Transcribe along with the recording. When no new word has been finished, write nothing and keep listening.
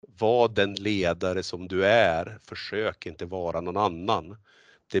var den ledare som du är. Försök inte vara någon annan.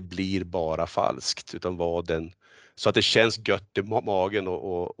 Det blir bara falskt, utan var den så att det känns gött i magen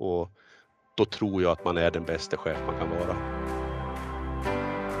och då tror jag att man är den bästa chef man kan vara.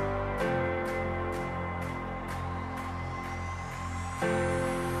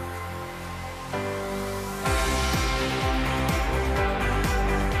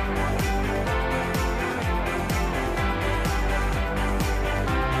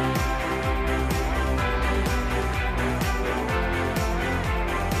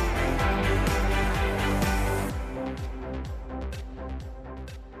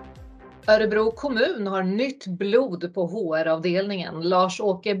 Örebro kommun har nytt blod på HR-avdelningen.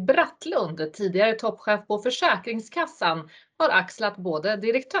 Lars-Åke Brattlund, tidigare toppchef på Försäkringskassan, har axlat både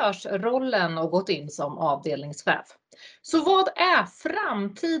direktörsrollen och gått in som avdelningschef. Så vad är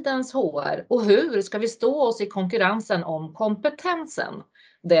framtidens HR och hur ska vi stå oss i konkurrensen om kompetensen?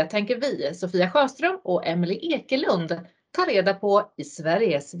 Det tänker vi, Sofia Sjöström och Emelie Ekelund, ta reda på i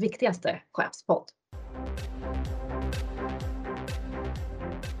Sveriges viktigaste chefspodd.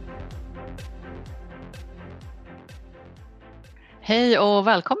 Hej och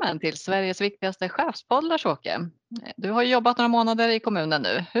välkommen till Sveriges viktigaste chefspodd, Lars-Åke. Du har jobbat några månader i kommunen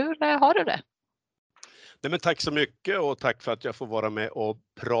nu. Hur har du det? Nej, men tack så mycket och tack för att jag får vara med och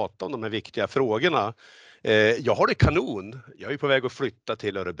prata om de här viktiga frågorna. Jag har det kanon. Jag är på väg att flytta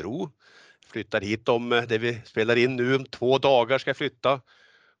till Örebro. Flyttar hit det vi spelar in nu. Om 2 dagar ska jag flytta.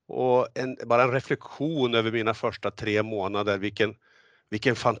 Och bara en reflektion över mina första 3 månader.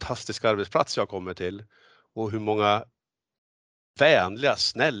 Vilken fantastisk arbetsplats jag kommer till. Och hur många vänliga,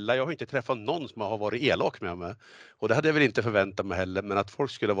 snälla. Jag har inte träffat någon som har varit elak med mig. Och det hade jag väl inte förväntat mig heller. Men att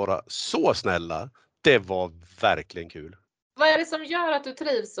folk skulle vara så snälla, det var verkligen kul. Vad är det som gör att du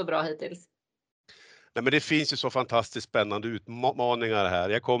trivs så bra hittills? Nej, men det finns ju så fantastiskt spännande utmaningar här.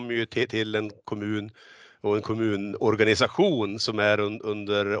 Jag kommer ju till en kommun och en kommunorganisation som är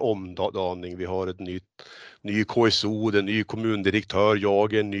under omdaning. Vi har ny KSO, en ny kommundirektör,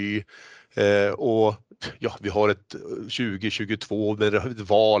 jag är ny. Och ja, vi har ett 2022 med ett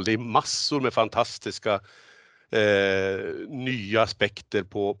val. Det är massor med fantastiska nya aspekter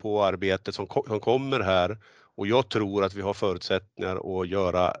på arbetet som kommer här. Och jag tror att vi har förutsättningar att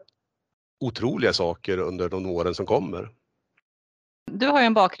göra otroliga saker under de åren som kommer. Du har ju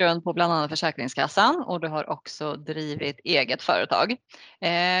en bakgrund på bland annat Försäkringskassan och du har också drivit eget företag.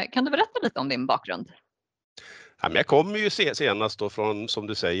 Kan du berätta lite om din bakgrund? Ja, men jag kommer ju senast då från, som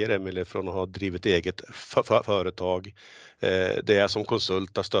du säger Emelie, från att ha drivit eget företag. Där jag som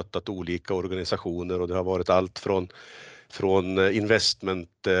konsult har stöttat olika organisationer och det har varit allt från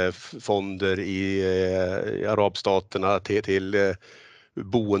investmentfonder i arabstaterna till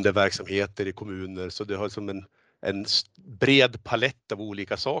boendeverksamheter i kommuner. Så det har som en bred palett av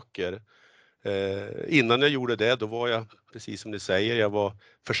olika saker. Innan jag gjorde det, då var jag, precis som ni säger, jag var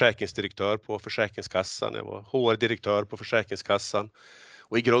försäkringsdirektör på Försäkringskassan, jag var HR-direktör på Försäkringskassan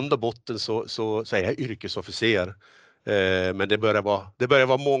och i grund och botten så är jag yrkesofficer. Men det börjar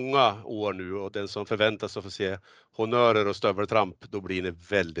vara många år nu och den som förväntas att få se honörer och stöveltramp, då blir ni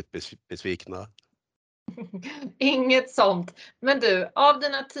väldigt besvikna. Inget sånt. Men du, av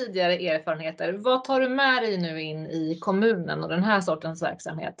dina tidigare erfarenheter, vad tar du med dig nu in i kommunen och den här sortens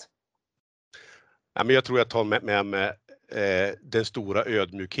verksamhet? Ja, men jag tror jag tar med mig den stora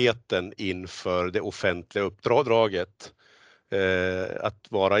ödmjukheten inför det offentliga uppdraget. Att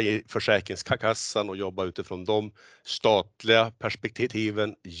vara i Försäkringskassan och jobba utifrån de statliga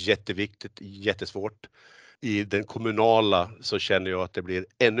perspektiven, jätteviktigt, jättesvårt. I den kommunala så känner jag att det blir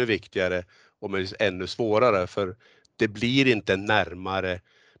ännu viktigare och ännu svårare, för det blir inte närmare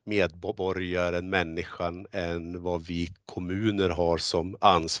medborgaren, människan, än vad vi kommuner har som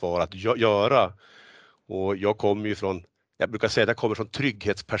ansvar att göra. Och jag kommer ju jag brukar säga att jag kommer från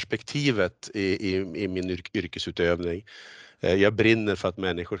trygghetsperspektivet i min yrkesutövning. Jag brinner för att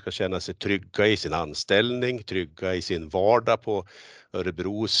människor ska känna sig trygga i sin anställning, trygga i sin vardag på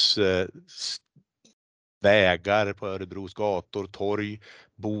Örebros vägar, på Örebros gator, torg,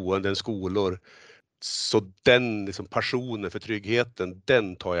 boenden, skolor. Så den liksom passionen för tryggheten,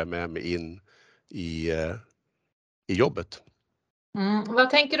 den tar jag med mig in i jobbet. Vad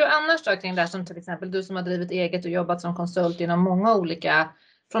tänker du annars då kring det här, som till exempel du som har drivit eget och jobbat som konsult inom många olika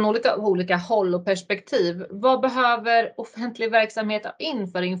håll och perspektiv. Vad behöver offentlig verksamhet in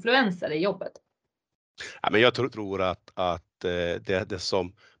för influenser i jobbet? Ja, men jag tror att det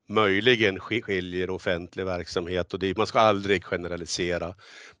som möjligen skiljer offentlig verksamhet, och det, man ska aldrig generalisera,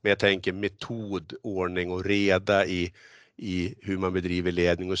 men jag tänker metod, ordning och reda i hur man bedriver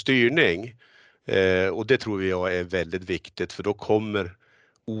ledning och styrning. Och det tror jag är väldigt viktigt, för då kommer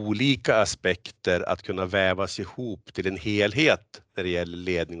olika aspekter att kunna vävas ihop till en helhet när det gäller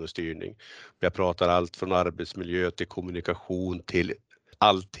ledning och styrning. Jag pratar allt från arbetsmiljö till kommunikation till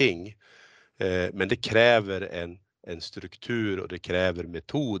allting. Men det kräver en struktur och det kräver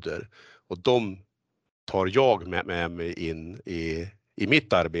metoder och de tar jag med mig in i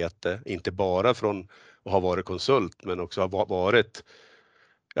mitt arbete, inte bara från att ha varit konsult men också ha varit,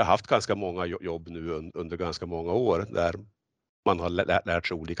 jag har haft ganska många jobb nu under ganska många år där man har lärt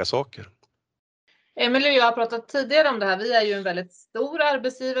sig olika saker. Emelie och jag har pratat tidigare om det här. Vi är ju en väldigt stor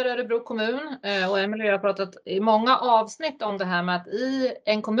arbetsgivare i Örebro kommun och Emelie och jag har pratat i många avsnitt om det här med att i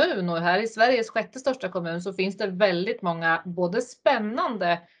en kommun och här i Sveriges 6:e största kommun så finns det väldigt många både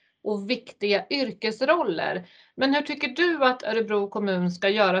spännande och viktiga yrkesroller. Men hur tycker du att Örebro kommun ska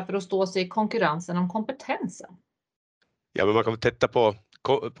göra för att stå sig i konkurrensen om kompetensen? Ja, men man kan titta på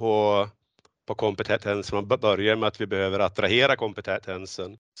kompetens. Man börjar med att vi behöver attrahera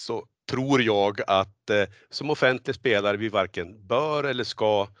kompetensen. Så tror jag att som offentlig spelare vi varken bör eller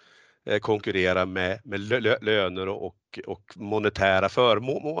ska konkurrera med löner och monetära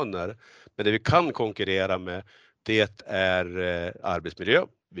förmåner. Men det vi kan konkurrera med det är arbetsmiljö.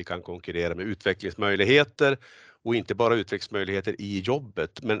 Vi kan konkurrera med utvecklingsmöjligheter och inte bara utvecklingsmöjligheter i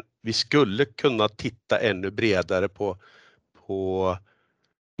jobbet. Men vi skulle kunna titta ännu bredare på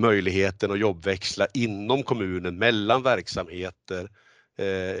möjligheten att jobbväxla inom kommunen, mellan verksamheter.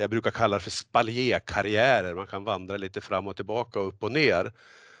 Jag brukar kalla det för spaljékarriärer. Man kan vandra lite fram och tillbaka, upp och ner.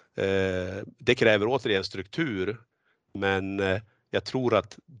 Det kräver återigen struktur, men jag tror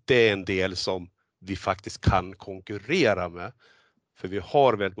att det är en del som vi faktiskt kan konkurrera med. För vi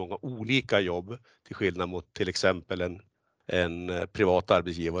har väldigt många olika jobb till skillnad mot till exempel en privat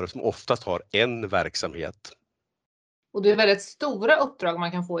arbetsgivare som oftast har en verksamhet. Och det är väldigt stora uppdrag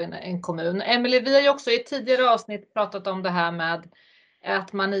man kan få i en kommun. Emelie, vi har ju också i tidigare avsnitt pratat om det här med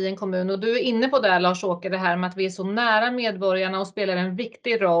att man i en kommun, och du är inne på det Lars-Åke, det här med att vi är så nära medborgarna och spelar en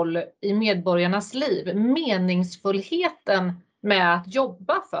viktig roll i medborgarnas liv. Meningsfullheten med att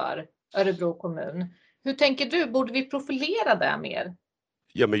jobba för Örebro kommun. Hur tänker du, borde vi profilera det mer?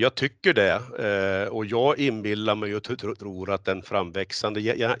 Ja, men jag tycker det och jag inbillar mig och tror att den framväxande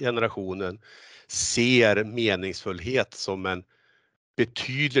generationen ser meningsfullhet som en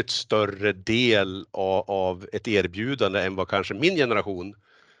betydligt större del av ett erbjudande än vad kanske min generation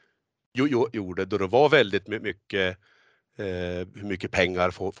gjorde, då det var väldigt mycket hur mycket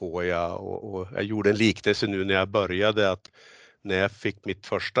pengar får jag, och jag gjorde en liknelse nu när jag började att när jag fick mitt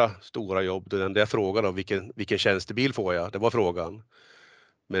första stora jobb, den där frågan om vilken tjänstebil får jag, det var frågan.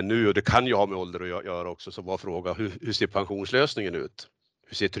 Men nu, och det kan ju ha med ålder att göra också, så var frågan hur ser pensionslösningen ut?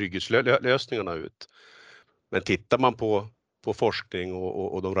 Hur ser trygghetslösningarna ut? Men tittar man på forskning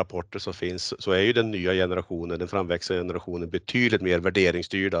och de rapporter som finns så är ju den nya generationen, den framväxande generationen betydligt mer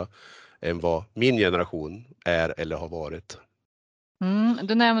värderingsstyrda än vad min generation är eller har varit.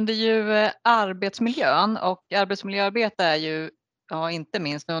 Du nämnde ju arbetsmiljön och arbetsmiljöarbete är ju, ja, inte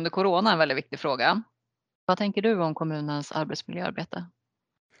minst nu under corona, en väldigt viktig fråga. Vad tänker du om kommunens arbetsmiljöarbete?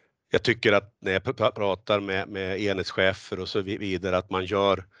 Jag tycker att när jag pratar med enhetschefer och så vidare att man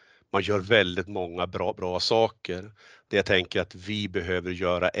gör väldigt många bra saker. Det jag tänker att vi behöver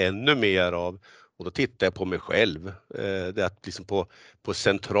göra ännu mer av, och då tittar jag på mig själv, det är att liksom på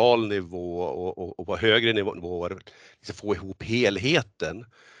central nivå och på högre nivåer liksom få ihop helheten.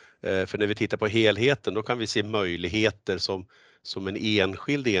 För när vi tittar på helheten då kan vi se möjligheter som en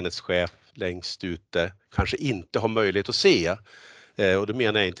enskild enhetschef längst ute kanske inte har möjlighet att se. Och det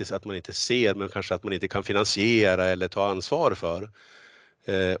menar jag inte att man inte ser, men kanske att man inte kan finansiera eller ta ansvar för.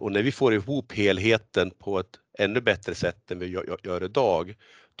 Och när vi får ihop helheten på ett ännu bättre sätt än vi gör idag,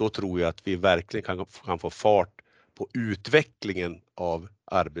 då tror jag att vi verkligen kan få fart på utvecklingen av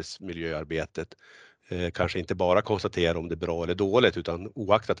arbetsmiljöarbetet. Kanske inte bara konstatera om det är bra eller dåligt, utan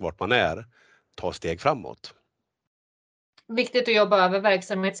oaktat vart man är, ta steg framåt. Viktigt att jobba över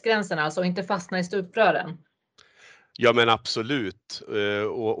verksamhetsgränserna, alltså inte fastna i stuprören. Ja, men absolut.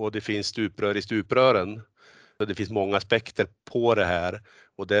 Och det finns stuprör i stuprören. Det finns många aspekter på det här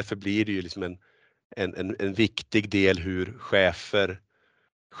och därför blir det ju liksom en viktig del hur chefer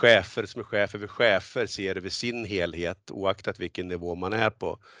som är chefer över chefer ser över sin helhet oaktat vilken nivå man är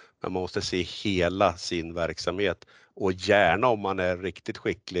på. Men man måste se hela sin verksamhet och gärna, om man är riktigt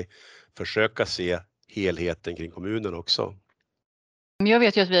skicklig, försöka se helheten kring kommunen också. Jag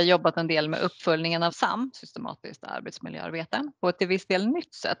vet ju att vi har jobbat en del med uppföljningen av SAM, systematiskt arbetsmiljöarbete, på ett till viss del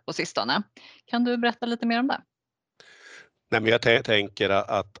nytt sätt på sistone. Kan du berätta lite mer om det? Nej, men jag tänker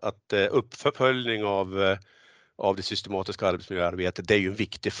att uppföljning av av det systematiska arbetsmiljöarbetet, det är ju en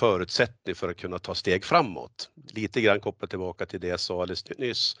viktig förutsättning för att kunna ta steg framåt. Lite grann kopplat tillbaka till det jag sa alldeles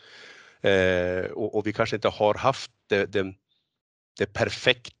nyss. Och vi kanske inte har haft det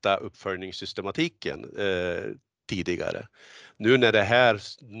perfekta uppföljningssystematiken tidigare. Nu när det här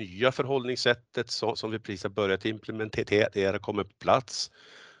nya förhållningssättet som vi precis har börjat implementera kommer på plats,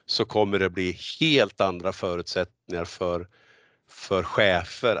 så kommer det bli helt andra förutsättningar för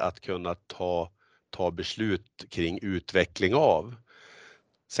chefer att kunna ta beslut kring utveckling av.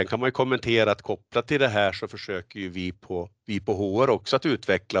 Sen kan man ju kommentera att kopplat till det här så försöker ju vi på HR också att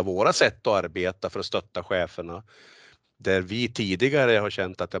utveckla våra sätt att arbeta för att stötta cheferna. Där vi tidigare har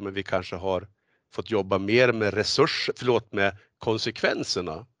känt att men vi kanske har fått jobba mer med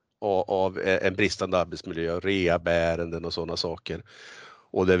konsekvenserna av en bristande arbetsmiljö, rehabärenden och sådana saker.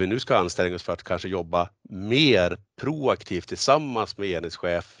 Och där vi nu ska anstränga oss för att kanske jobba mer proaktivt tillsammans med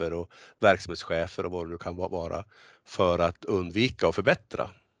enhetschefer och verksamhetschefer och vad det nu kan vara för att undvika och förbättra.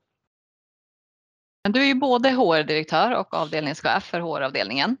 Du är ju både HR-direktör och avdelningschef för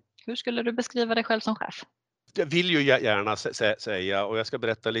HR-avdelningen. Hur skulle du beskriva dig själv som chef? Jag vill ju gärna säga, och jag ska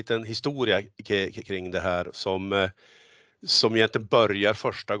berätta en liten historia kring det här som egentligen börjar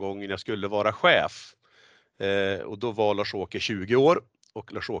första gången jag skulle vara chef. Och då var Lars-Åke 20 år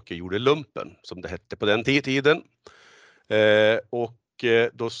och Lars-Åke gjorde lumpen som det hette på den tiden. Och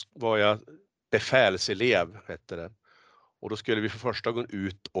då var jag befälselev hette det. Och då skulle vi för första gången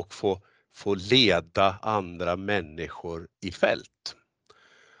ut och få leda andra människor i fält.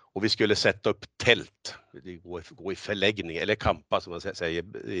 Och vi skulle sätta upp tält, gå i förläggning eller kampa som man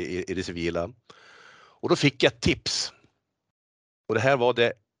säger i det civila. Och då fick jag ett tips. Och det här var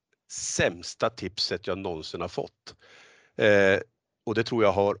det sämsta tipset jag någonsin har fått. Och det tror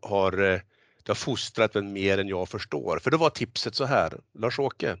jag har fostrat mig mer än jag förstår. För då var tipset så här,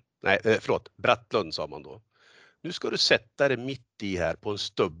 Brattlund sa man då. Nu ska du sätta dig mitt i här på en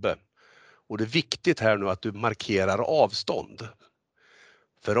stubbe. Och det är viktigt här nu att du markerar avstånd.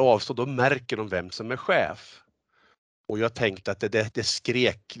 För avstånd, då märker de vem som är chef. Och jag tänkte att det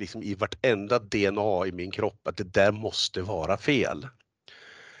skrek liksom i vartenda DNA i min kropp att det där måste vara fel.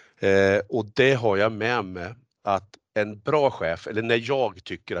 Och det har jag med mig, att en bra chef, eller när jag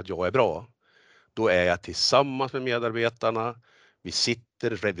tycker att jag är bra, då är jag tillsammans med medarbetarna. Vi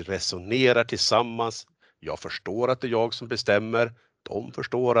sitter, vi resonerar tillsammans. Jag förstår att det är jag som bestämmer. De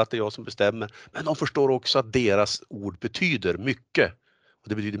förstår att det är jag som bestämmer. Men de förstår också att deras ord betyder mycket. Och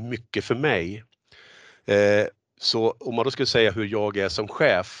det betyder mycket för mig. Så om man då skulle säga hur jag är som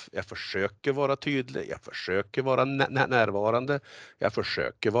chef, jag försöker vara tydlig, jag försöker vara närvarande, jag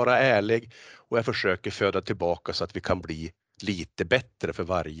försöker vara ärlig och jag försöker föda tillbaka så att vi kan bli lite bättre för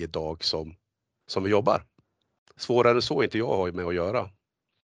varje dag som vi jobbar. Svårare än så inte jag har med att göra.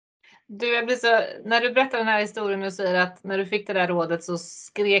 När du berättar den här historien och säger att när du fick det där rådet så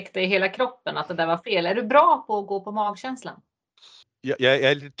skrek det i hela kroppen att det där var fel. Är du bra på att gå på magkänslan? Jag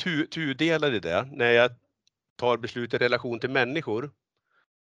är lite tudelad i det. När jag tar beslut i relation till människor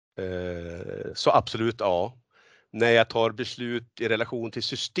så absolut ja. När jag tar beslut i relation till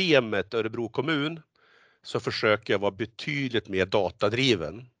systemet Örebro kommun så försöker jag vara betydligt mer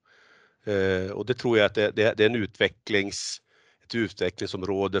datadriven. Och det tror jag att det är ett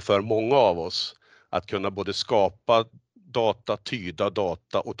utvecklingsområde för många av oss. Att kunna både skapa data, tyda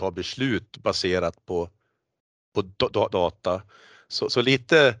data och ta beslut baserat på data. Så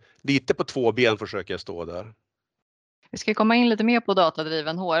lite på två ben försöker jag stå där. Vi ska komma in lite mer på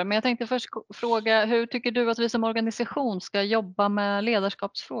datadriven HR, men jag tänkte först fråga, hur tycker du att vi som organisation ska jobba med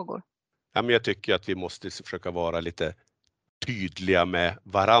ledarskapsfrågor? Ja, men jag tycker att vi måste försöka vara lite tydliga med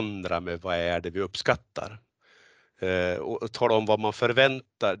varandra med vad är det vi uppskattar. Och tala om vad man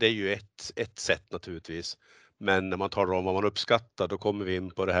förväntar, det är ju ett sätt naturligtvis. Men när man talar om vad man uppskattar, då kommer vi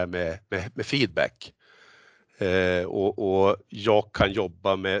in på det här med feedback. Och jag kan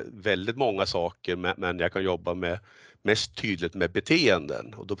jobba med väldigt många saker, men jag kan jobba med mest tydligt med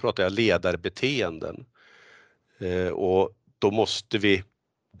beteenden. Och då pratar jag ledarbeteenden. Och då måste vi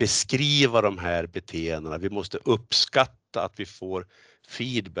beskriva de här beteendena. Vi måste uppskatta att vi får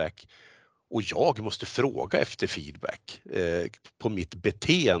feedback. Och jag måste fråga efter feedback på mitt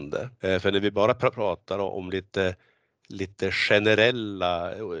beteende. För när vi bara pratar om lite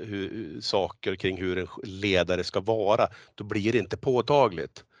generella saker kring hur en ledare ska vara, då blir det inte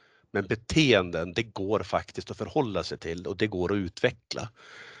påtagligt. Men beteenden, det går faktiskt att förhålla sig till och det går att utveckla.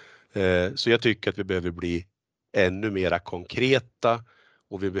 Så jag tycker att vi behöver bli ännu mera konkreta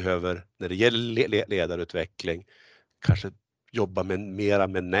och vi behöver, när det gäller ledarutveckling, kanske jobba mera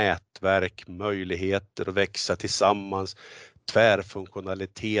med nätverk, möjligheter att växa tillsammans,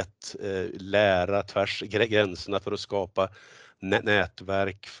 tvärfunktionalitet, lära tvärs gränserna för att skapa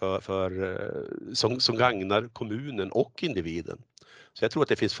nätverk som gagnar kommunen och individen. Så jag tror att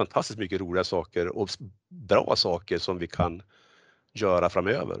det finns fantastiskt mycket roliga saker och bra saker som vi kan göra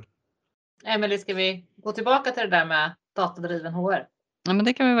framöver. Emelie, ska vi gå tillbaka till det där med datadriven HR? Ja, men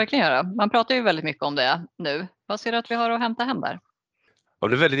det kan vi verkligen göra. Man pratar ju väldigt mycket om det nu. Vad ser du att vi har att hämta hem där? Ja,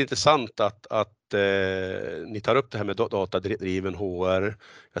 det är väldigt intressant att ni tar upp det här med datadriven HR.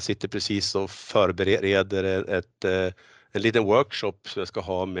 Jag sitter precis och förbereder en liten workshop som jag ska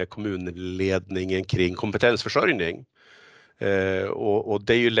ha med kommunledningen kring kompetensförsörjning. Och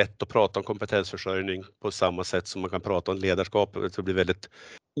det är ju lätt att prata om kompetensförsörjning på samma sätt som man kan prata om ledarskap. Det blir väldigt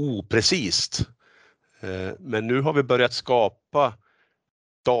oprecist. Men nu har vi börjat skapa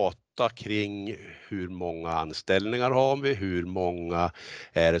data kring hur många anställningar har vi, hur många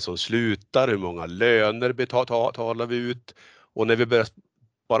är det som slutar, hur många löner betalar vi ut. Och när vi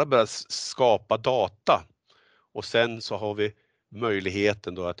börjar skapa data och sen så har vi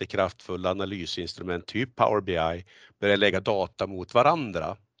möjligheten då att i kraftfulla analysinstrument typ Power BI börja lägga data mot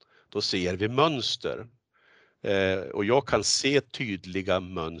varandra. Då ser vi mönster. Och jag kan se tydliga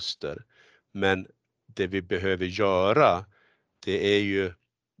mönster, men det vi behöver göra, det är ju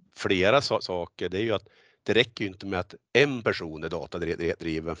flera saker. Det är ju att det räcker ju inte med att en person är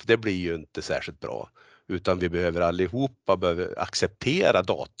datadriven, för det blir ju inte särskilt bra, utan vi behöver allihopa acceptera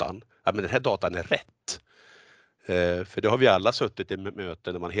datan. Ja, men den här datan är rätt. För det har vi alla suttit i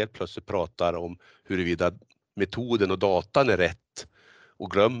möten när man helt plötsligt pratar om huruvida metoden och datan är rätt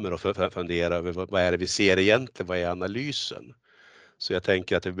och glömmer att fundera över vad är det vi ser egentligen, vad är analysen. Så jag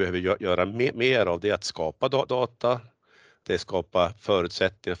tänker att vi behöver göra mer av det, att skapa data. Det skapar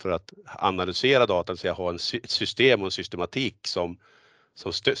förutsättningar för att analysera datan, så jag har ett system och en systematik som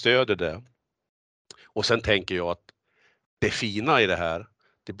stöder det. Och sen tänker jag att det fina i det här,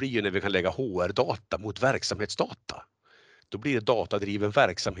 det blir ju när vi kan lägga HR-data mot verksamhetsdata. Då blir det datadriven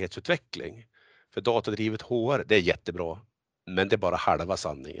verksamhetsutveckling. För datadrivet HR, det är jättebra, men det är bara halva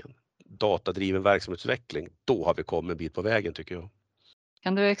sanningen. Datadriven verksamhetsutveckling, då har vi kommit en bit på vägen, tycker jag.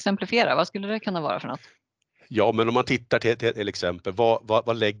 Kan du exemplifiera? Vad skulle det kunna vara för något? Ja, men om man tittar till exempel,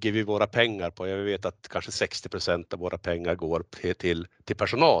 vad lägger vi våra pengar på? Jag vet att kanske 60% av våra pengar går till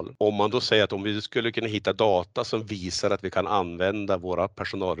personal. Om man då säger att om vi skulle kunna hitta data som visar att vi kan använda våra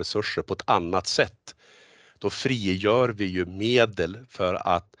personalresurser på ett annat sätt, då frigör vi ju medel för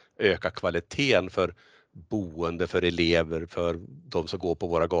att öka kvaliteten för boende, för elever, för de som går på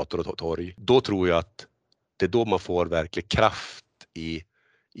våra gator och torg. Då tror jag att det är då man får verklig kraft i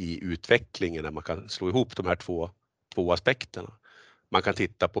utvecklingen, när man kan slå ihop de här två aspekterna. Man kan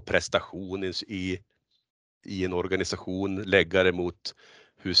titta på prestationen i en organisation, lägga det mot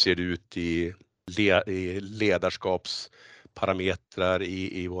hur ser det ut i ledarskapsparametrar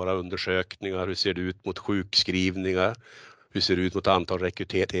i våra undersökningar, hur ser det ut mot sjukskrivningar, hur ser det ut mot antal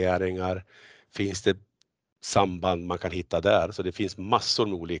rekryteringar, finns det samband man kan hitta där. Så det finns massor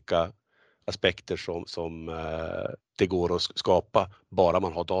med olika aspekter som det går att skapa bara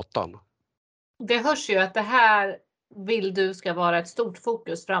man har datan. Det hörs ju att det här vill du ska vara ett stort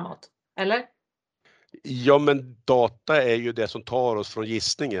fokus framåt, eller? Ja, men data är ju det som tar oss från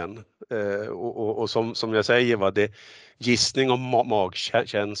gissningen. Och som jag säger, det gissning och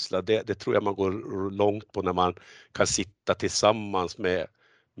magkänsla, det tror jag man går långt på när man kan sitta tillsammans med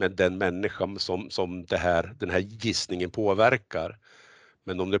den människan som den här gissningen påverkar.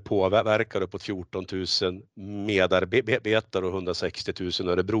 Men om det påverkar uppåt 14 000 medarbetare och 160 000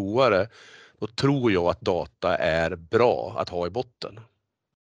 örebroare, då tror jag att data är bra att ha i botten.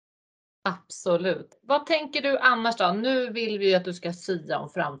 Absolut. Vad tänker du annars då? Nu vill vi att du ska sia om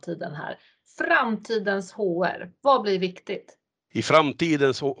framtiden här. Framtidens HR, vad blir viktigt? I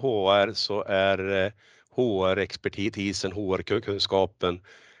framtidens HR så är HR-expertisen, HR-kunskapen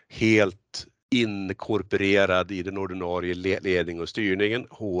helt inkorporerad i den ordinarie ledningen och styrningen.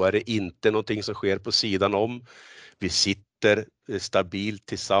 HR är inte någonting som sker på sidan om. Vi sitter stabilt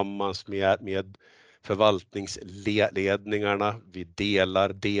tillsammans med förvaltningsledningarna. Vi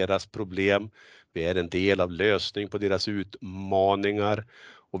delar deras problem. Vi är en del av lösningen på deras utmaningar.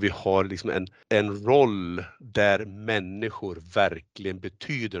 Och vi har liksom en roll där människor verkligen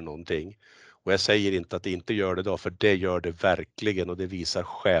betyder någonting. Och jag säger inte att det inte gör det då, för det gör det verkligen, och det visar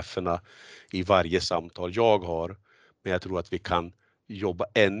cheferna i varje samtal jag har. Men jag tror att vi kan jobba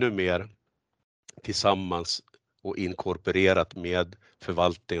ännu mer tillsammans och inkorporerat med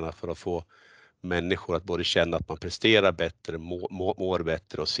förvaltningarna för att få människor att både känna att man presterar bättre, mår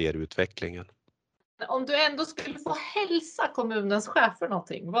bättre och ser utvecklingen. Om du ändå skulle få hälsa kommunens chefer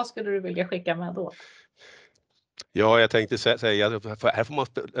någonting, vad skulle du vilja skicka med då? Ja, jag tänkte säga att här får man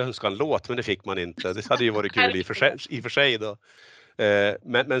önska en låt, men det fick man inte. Det hade ju varit kul i och för sig då.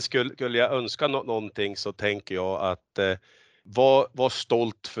 Men skulle jag önska någonting så tänker jag att var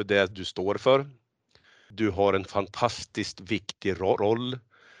stolt för det du står för. Du har en fantastiskt viktig roll.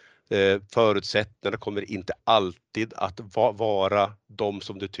 Förutsättningarna kommer inte alltid att vara de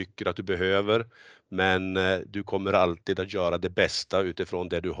som du tycker att du behöver, men du kommer alltid att göra det bästa utifrån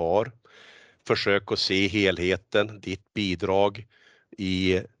det du har. Försök att se helheten, ditt bidrag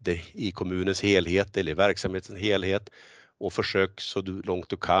i kommunens helhet eller i verksamhetens helhet, och försök så långt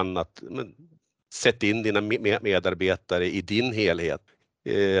du kan att sätta in dina medarbetare i din helhet.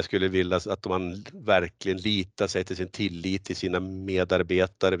 Jag skulle vilja att man verkligen litar sig till sin tillit till sina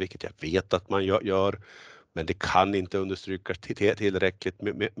medarbetare, vilket jag vet att man gör, men det kan inte understrykas tillräckligt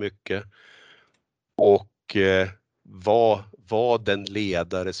mycket. Och var den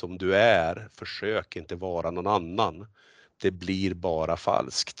ledare som du är, försök inte vara någon annan. Det blir bara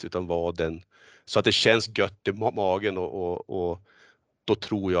falskt, utan var den så att det känns gött i magen, och då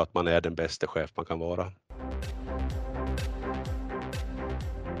tror jag att man är den bästa chef man kan vara.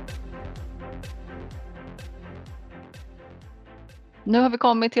 Nu har vi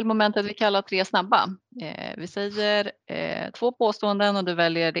kommit till momentet vi kallar 3 snabba. Vi säger 2 påståenden och du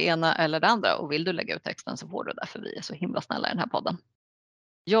väljer det ena eller det andra, och vill du lägga ut texten så får du, därför vi är så himla snälla i den här podden.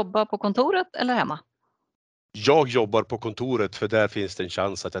 Jobba på kontoret eller hemma? Jag jobbar på kontoret, för där finns det en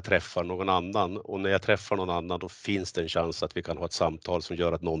chans att jag träffar någon annan, och när jag träffar någon annan då finns det en chans att vi kan ha ett samtal som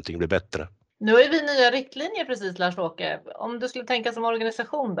gör att någonting blir bättre. Nu har ju vi nya riktlinjer precis, Lars-Åke. Om du skulle tänka som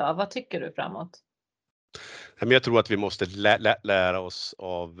organisation då, vad tycker du framåt? Men jag tror att vi måste lära oss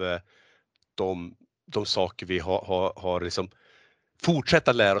av de saker vi har liksom,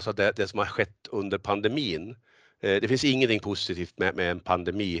 fortsätta lära oss av det som har skett under pandemin. Det finns ingenting positivt med en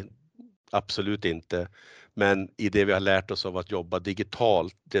pandemi, absolut inte. Men i det vi har lärt oss av att jobba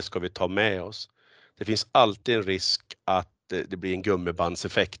digitalt, det ska vi ta med oss. Det finns alltid en risk att det blir en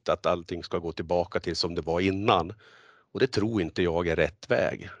gummibandseffekt, att allting ska gå tillbaka till som det var innan. Och det tror inte jag är rätt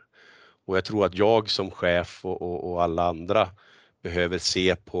väg. Och jag tror att jag som chef och alla andra behöver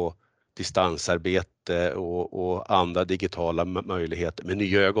se på distansarbete och andra digitala möjligheter med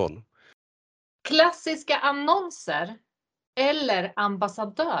nya ögon. Klassiska annonser eller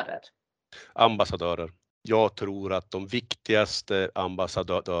ambassadörer? Ambassadörer. Jag tror att de viktigaste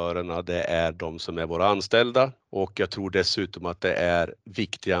ambassadörerna, det är de som är våra anställda, och jag tror dessutom att det är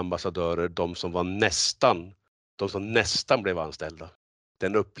viktiga ambassadörer, de som nästan blev anställda.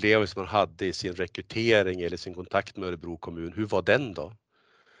 Den upplevelse man hade i sin rekrytering eller sin kontakt med Örebro kommun, hur var den då?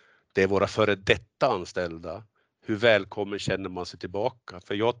 Det är våra före detta anställda. Hur välkommen känner man sig tillbaka?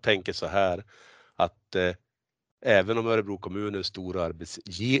 För jag tänker så här att även om Örebro kommun är en stor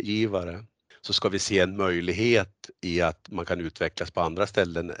arbetsgivare, så ska vi se en möjlighet i att man kan utvecklas på andra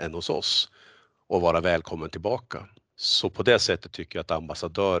ställen än hos oss och vara välkommen tillbaka. Så på det sättet tycker jag att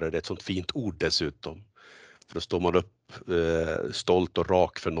ambassadörer är ett sånt fint ord dessutom. För då står man upp stolt och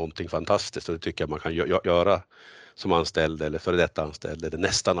rak för någonting fantastiskt, och det tycker jag man kan göra som anställd eller före detta anställd eller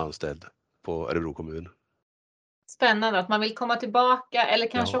nästan anställd på Örebro kommun. Spännande att man vill komma tillbaka, eller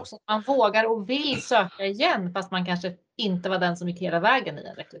kanske också att man vågar och vill söka igen fast man kanske inte var den som gick hela vägen i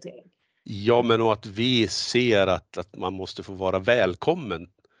en rekrytering. Ja, men och att vi ser att man måste få vara välkommen.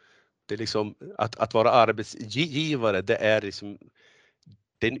 Det är liksom, att vara arbetsgivare, det är liksom,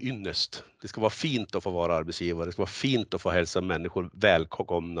 det är en ynnest. Det ska vara fint att få vara arbetsgivare, det ska vara fint att få hälsa människor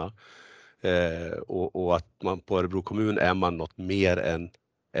välkomna. Och att man på Örebro kommun är man något mer än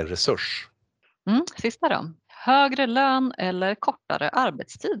en resurs. Sista då. Högre lön eller kortare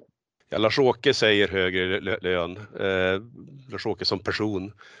arbetstid? Ja, Lars-Åke säger högre lön. Lars-Åke som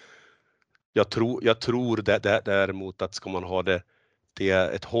person. Jag tror däremot att ska man ha det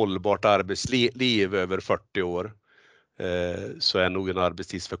ett hållbart arbetsliv över 40 år, så är nog en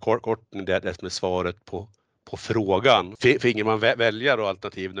arbetstidsförkortning det som är svaret på frågan. Finge man välja då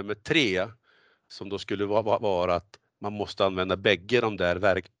alternativ nummer 3, som då skulle vara att man måste använda bägge de där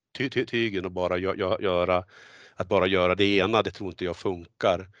verktygen och bara göra det ena, det tror inte jag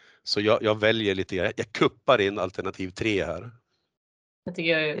funkar. Så jag väljer lite, jag kuppar in alternativ 3 här. Jag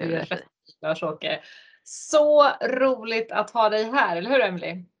tycker jag är rätt, Lars-Åke. Så roligt att ha dig här, eller hur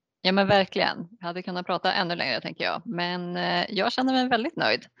Emily? Ja, men verkligen. Jag hade kunnat prata ännu längre, tänker jag. Men jag känner mig väldigt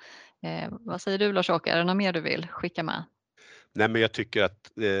nöjd. Vad säger du, Lars-Åke? Är det något mer du vill skicka med? Nej, men jag tycker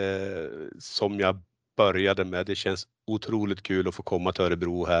att som jag började med, det känns otroligt kul att få komma till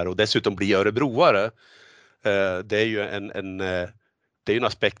Örebro här och dessutom bli örebroare. Det är ju en det är en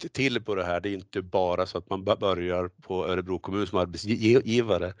aspekt till på det här. Det är inte bara så att man börjar på Örebro kommun som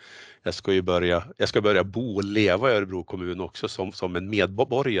arbetsgivare. Jag ska börja bo och leva i Örebro kommun också som en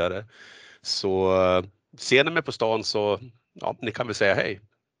medborgare. Så ser ni mig på stan så ja, ni kan väl säga hej.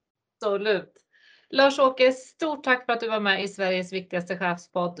 Absolut. Lars-Åke, stort tack för att du var med i Sveriges viktigaste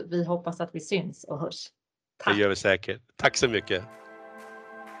chefspodd. Vi hoppas att vi syns och hörs. Det Tack. gör vi säkert. Tack så mycket.